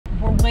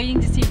waiting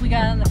to see if we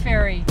got on the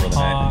ferry.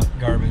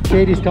 Garbage.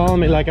 Katie's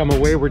calling me like I'm a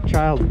wayward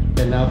child.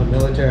 And now the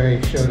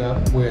military showed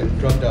up with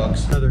drug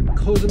dogs. Another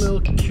Cozumel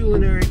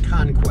culinary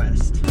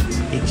conquest.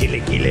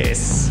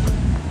 Ichilequiles.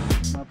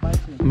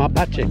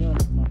 Mapache.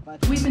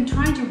 We've been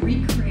trying to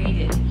recreate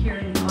it here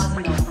in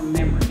Cozumel from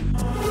memory.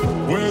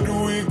 Where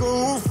do we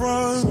go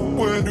from?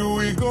 Where do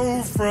we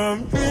go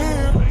from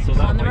here?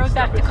 On the road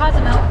back to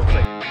Cozumel.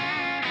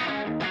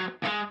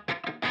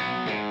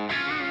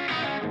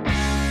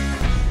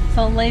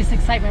 So the latest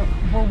excitement,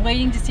 we're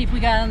waiting to see if we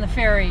got on the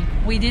ferry.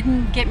 We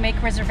didn't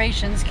make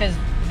reservations because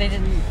they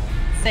didn't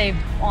say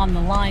on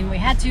the line we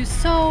had to,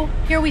 so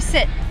here we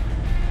sit.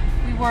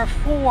 We were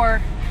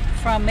 4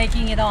 from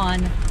making it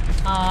on,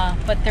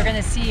 but they're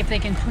gonna see if they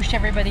can push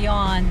everybody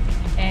on,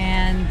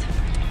 and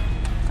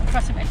I'm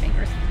crossing my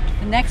fingers.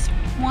 The next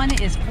one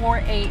is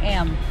 4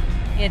 a.m.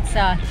 It's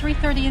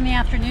 3:30 in the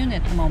afternoon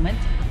at the moment.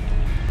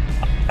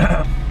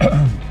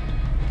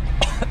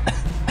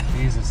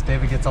 Jesus,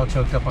 David gets all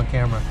choked up on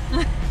camera.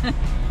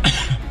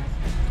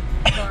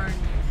 Popcorn.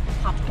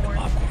 Popcorn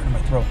in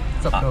my throat.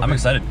 What's up, COVID? I'm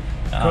excited.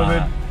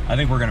 COVID? I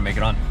think we're gonna make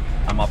it on.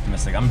 I'm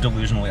optimistic. I'm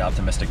delusionally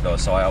optimistic though,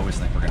 so I always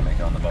think we're gonna make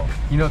it on the boat.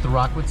 You know what The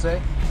Rock would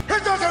say?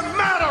 It doesn't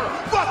matter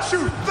what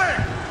you think!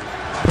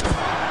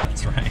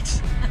 That's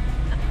right.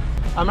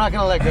 I'm not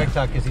gonna let Greg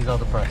talk because he's all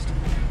depressed.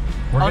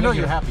 Oh no,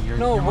 you're happy. You're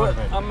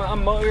motivated.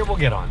 We'll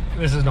get on.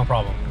 This is no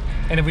problem.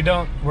 And if we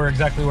don't, we're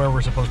exactly where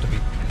we're supposed to be.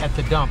 At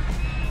the dump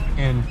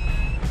in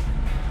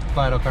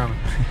Playa del Carmen.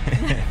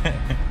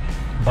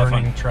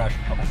 Burning trash.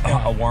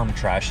 A warm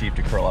trash heap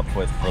to curl up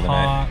with for the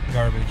night.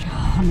 Garbage.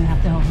 I'm gonna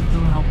have to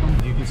help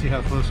them. You can see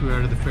how close we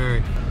are to the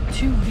ferry.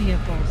 2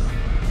 vehicles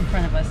in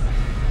front of us.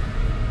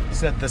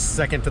 Set the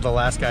second to the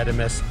last guy to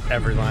miss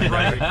every line.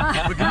 Right.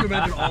 But can you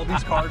imagine all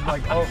these cars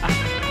like, oh.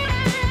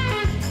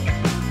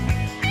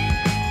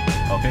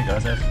 Okay,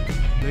 guys.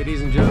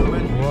 Ladies and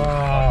gentlemen,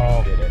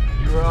 Wow. Did it.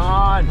 you're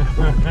on.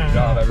 Good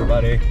job,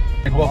 everybody.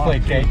 Well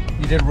played, Kate.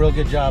 You did a real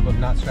good job of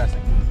not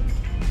stressing.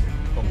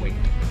 But wait.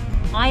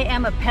 I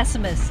am a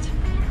pessimist.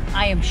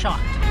 I am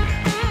shocked.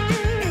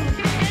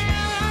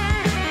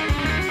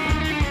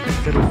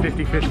 Said it was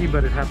 50-50,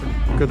 but it happened.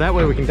 Go that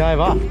way, we can dive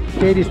off.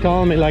 Katie's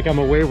calling me like I'm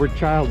a wayward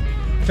child.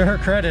 To her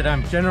credit,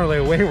 I'm generally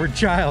a wayward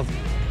child.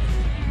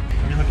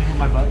 Are you looking at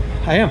my butt?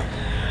 I am.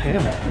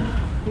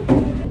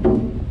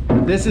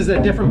 This is a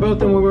different boat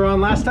than we were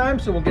on last time,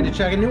 so we'll get to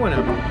check a new one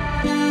out.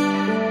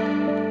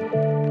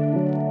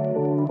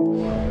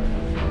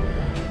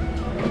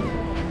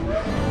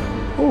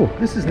 Oh,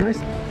 this is nice.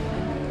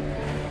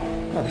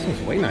 Oh, this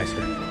one's way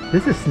nicer.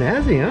 This is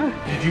snazzy, huh?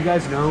 Did you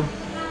guys know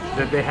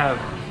that they have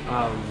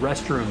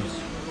restrooms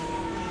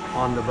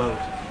on the boat?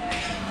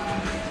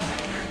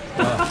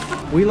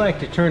 We like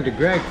to turn to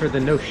Greg for the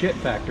no shit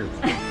factor.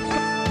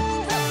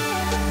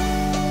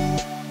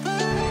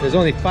 There's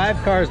only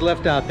 5 cars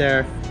left out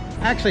there.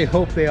 I actually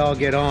hope they all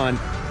get on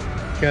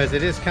because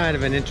it is kind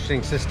of an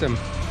interesting system.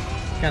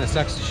 Kind of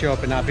sucks to show up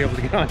and not be able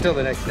to get on until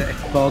the next day.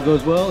 If all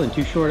goes well, in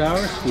 2 short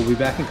hours, we'll be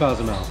back in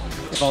Cozumel.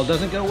 If all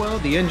doesn't go well,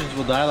 the engines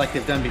will die like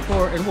they've done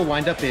before and we'll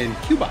wind up in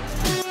Cuba.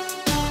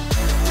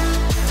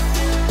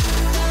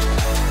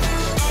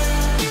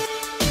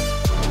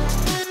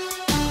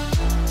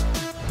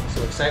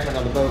 So excitement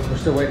on the boat. We're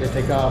still waiting to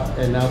take off,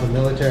 and now the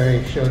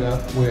military showed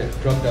up with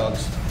drug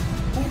dogs.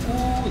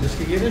 Ooh, this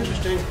could get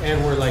interesting.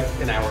 And we're like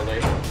an hour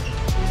late.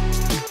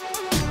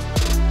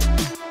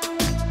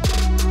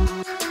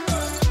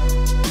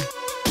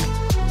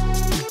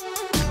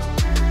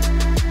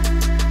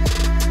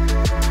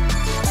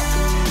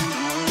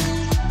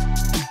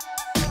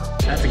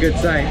 That's a good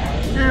sight.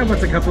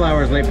 What's a couple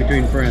hours late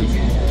between friends?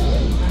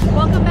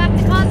 Welcome back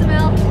to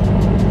Cozumel.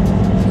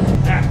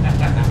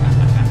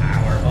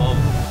 We're home.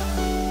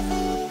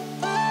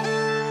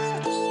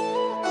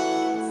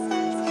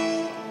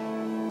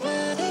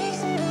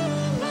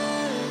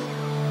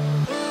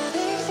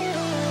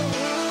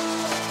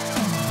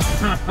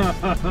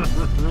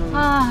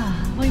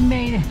 Ah, we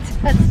made it.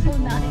 That's so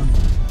nice.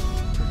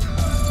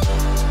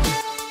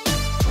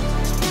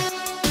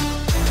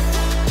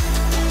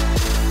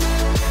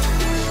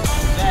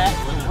 That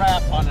was a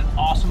wrap on an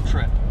awesome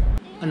trip.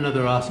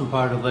 Another awesome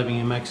part of living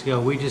in Mexico.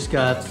 We just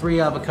got 3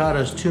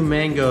 avocados, 2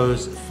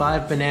 mangoes,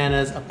 5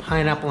 bananas, a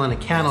pineapple, and a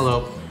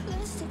cantaloupe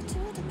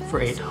for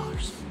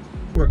 $8.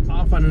 We're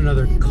off on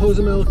another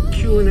Cozumel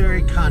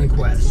culinary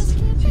conquest.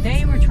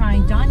 Today we're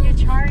trying Doña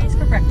Chari's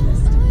for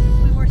breakfast.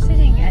 We were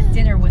sitting at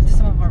dinner with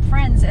some of our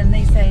friends and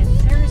they said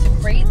there's a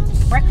great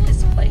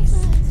breakfast place.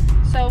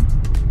 So,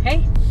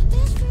 hey,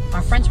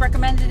 our friends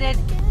recommended it.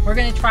 We're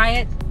gonna try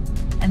it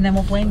and then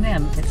we'll blame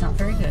them if it's not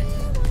very good.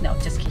 No,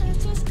 just kidding.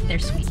 They're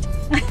sweet.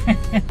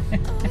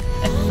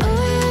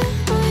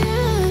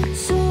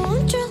 So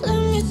won't you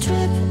let me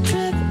trip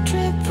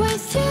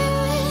with you?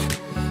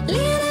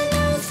 Leading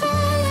and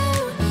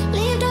follow,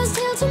 leave us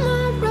till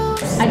tomorrow.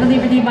 I don't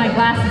even need my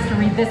glasses to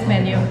read this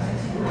menu.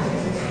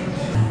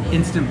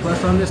 Instant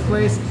plus on this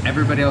place,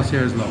 everybody else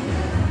here is local.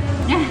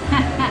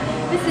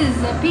 This is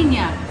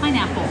piña,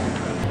 pineapple.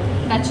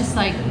 That just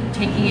like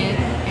taking it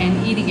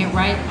and eating it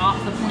right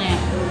off the plant.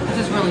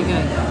 This is really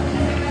good.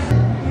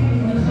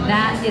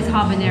 That is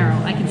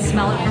habanero. I can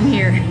smell it from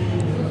here.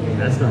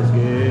 That smells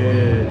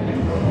good.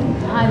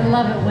 I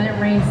love it when it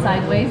rains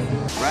sideways.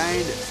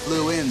 Rained, it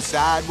flew in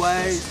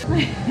sideways.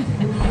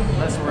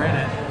 Unless we're in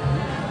it.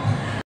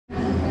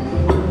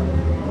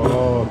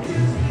 Oh,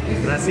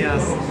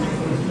 Gracias.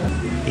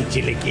 y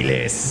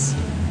chilequiles.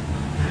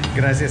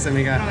 Gracias,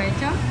 amiga.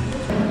 Provecho.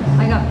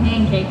 I got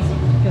pancakes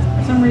because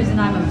for some reason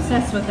I'm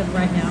obsessed with them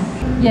right now.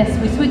 Yes,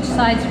 we switched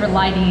sides for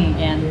lighting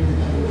again.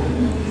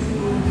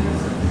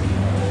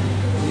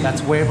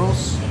 That's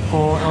huevos.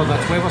 Oh,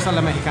 that's huevos a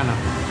la mexicana.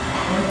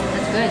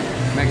 That's good.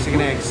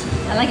 Mexican eggs.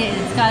 I like it.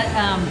 It's got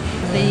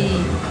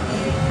the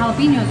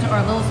jalapenos are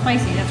a little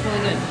spicy. That's really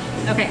good.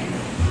 Okay.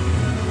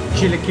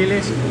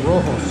 Chilequiles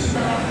rojos.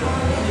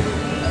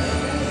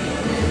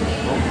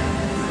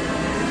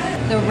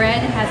 The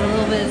red has a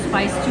little bit of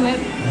spice to it,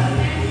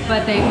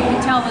 but you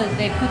can tell that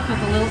they cooked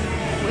with a little,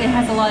 it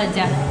has a lot of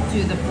depth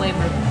to the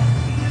flavor.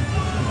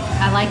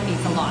 I like these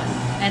a lot.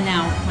 And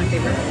now, my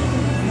favorite.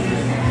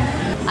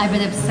 I've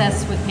been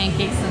obsessed with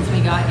pancakes since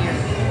we got here.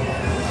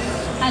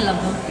 I love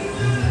them.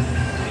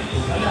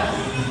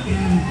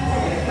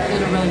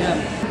 Those are really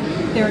good.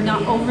 They're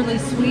not overly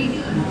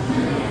sweet,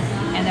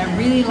 and I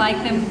really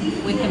like them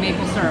with the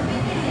maple syrup.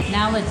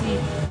 Now let's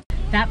eat.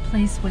 That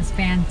place was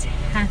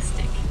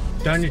fantastic.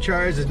 Doña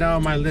Char's is now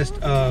on my list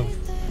of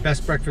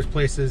best breakfast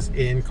places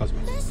in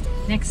Cozumel.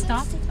 Next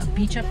stop, a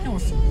beach up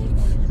north.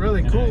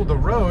 Really cool. The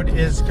road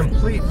is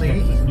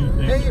completely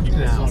paved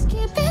now.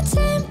 Keep it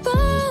simple.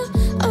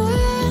 Oh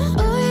yeah,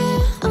 oh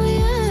yeah, oh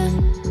yeah.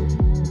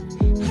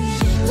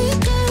 We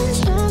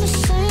dance on the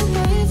same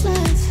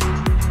wavelength.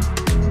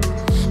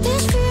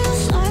 This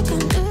feels like a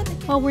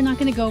new. Well, we're not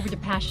going to go over to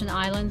Passion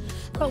Island,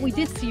 but we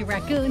did see a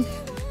raccoon.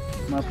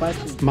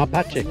 Mapache.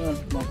 Mapache.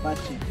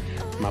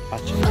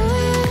 Mapache.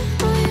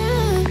 Oh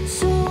yeah,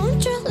 so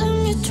won't you let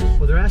me try?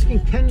 Well, they're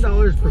asking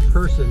 $10 per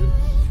person,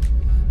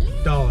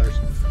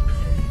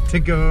 to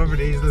go over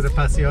to Isla de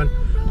Pasión.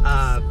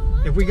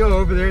 If we go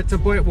over there at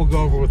some point, we'll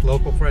go over with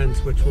local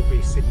friends, which will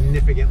be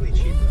significantly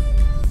cheaper.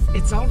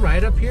 It's all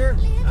right up here.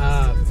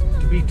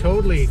 To be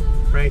totally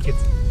frank,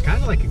 it's kind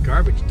of like a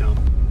garbage dump.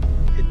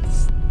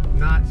 It's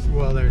not,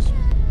 well, there's,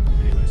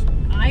 anyways.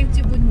 I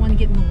wouldn't want to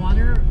get in the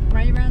water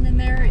right around in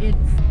there. It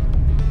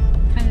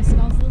kind of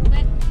smells a little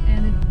bit,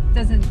 and it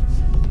doesn't.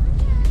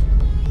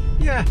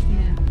 Yeah,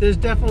 there's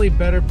definitely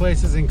better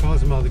places in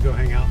Cozumel to go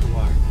hang out in the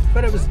water.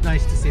 But it was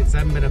nice to see it. I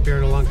haven't been up here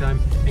in a long time,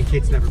 and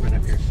Kate's never been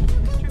up here.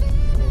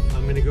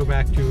 I'm going to go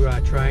back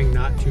to trying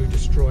not to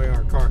destroy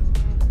our car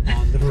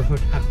on the road.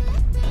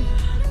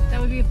 That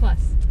would be a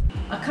plus.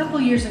 A couple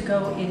years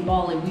ago in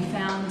Bali, we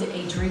found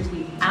a drink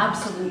we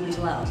absolutely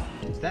love.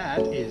 That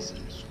is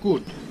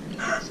good.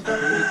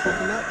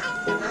 Coconut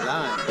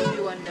lime.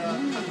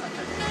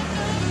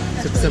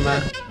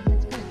 Sip-sima.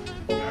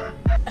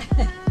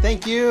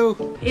 Thank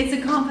you. It's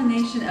a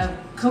combination of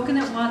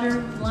coconut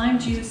water, lime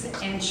juice,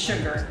 and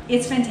sugar.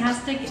 It's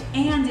fantastic,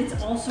 and it's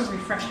also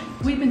refreshing.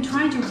 We've been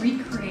trying to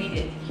recreate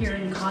it here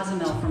in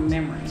Cozumel from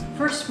memory.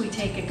 First, we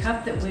take a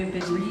cup that we've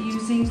been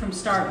reusing from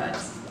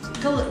Starbucks,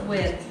 fill it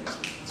with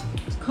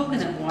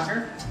coconut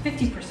water,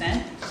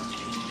 50%,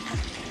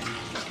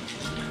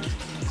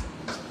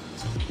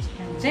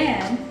 and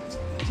then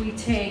we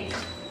take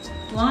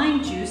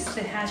lime juice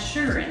that has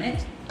sugar in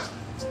it,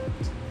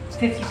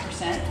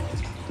 50%,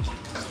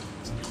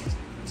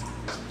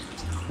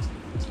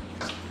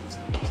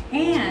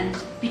 and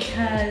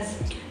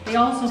because they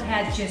also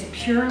had just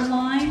pure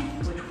lime,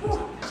 which, whew,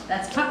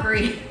 that's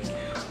puckery,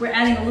 we're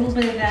adding a little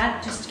bit of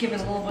that just to give it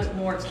a little bit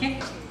more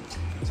kick.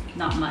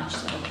 Not much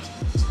though.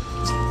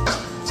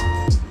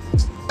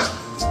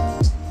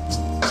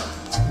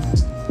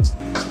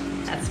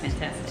 That's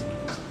fantastic.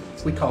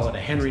 We call it a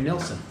Henry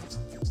Nilsson.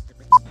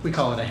 We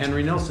call it a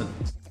Henry Nilsson.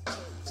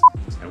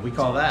 And we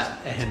call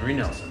that a Henry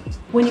Nilsson.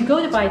 When you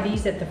go to buy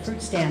these at the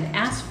fruit stand,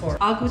 ask for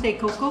agua de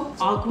coco,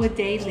 agua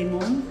de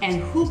limon,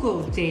 and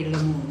jugo de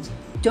limon.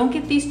 Don't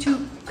get these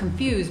two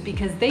confused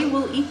because they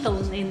will eat the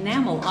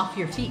enamel off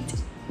your feet.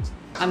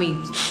 I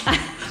mean,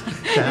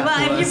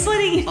 well, if you're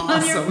putting it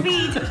on your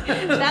feet,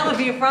 that would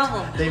be a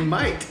problem. They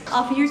might.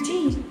 Off your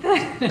teeth.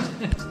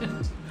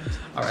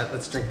 All right,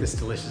 let's drink this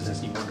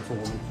deliciousness, you wonderful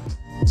woman.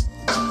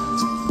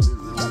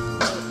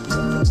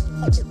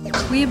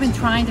 We have been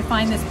trying to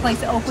find this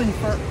place open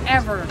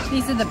forever.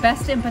 These are the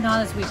best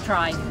empanadas we've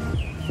tried.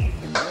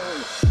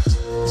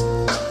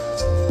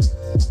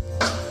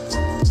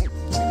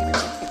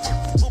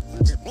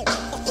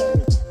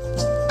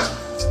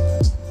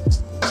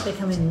 They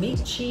come in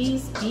meat,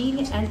 cheese,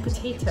 bean, and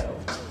potato.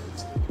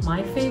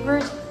 My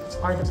favorite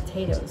are the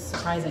potatoes,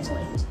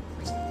 surprisingly.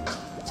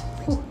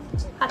 Ooh,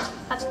 hot,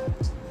 hot.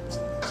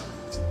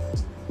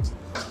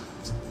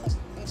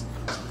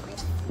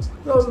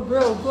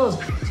 Real good.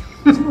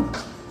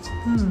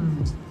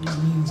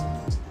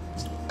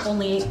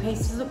 Only 8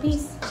 pesos a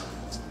piece.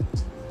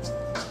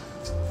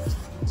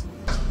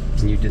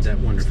 And you did that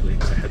wonderfully.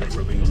 I had it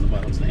rubbing on the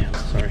bottom of the hand.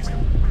 Sorry.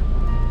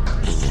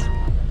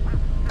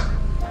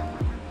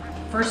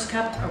 First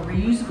cup, a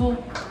reusable,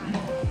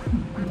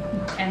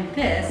 and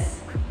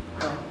this,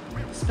 oh,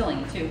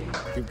 spilling it too.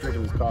 Keep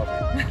drinking this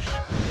coffee.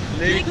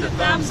 Leave the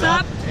thumbs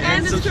up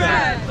and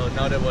subscribe.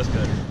 No, that was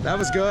good. That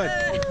was good.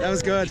 That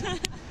was good.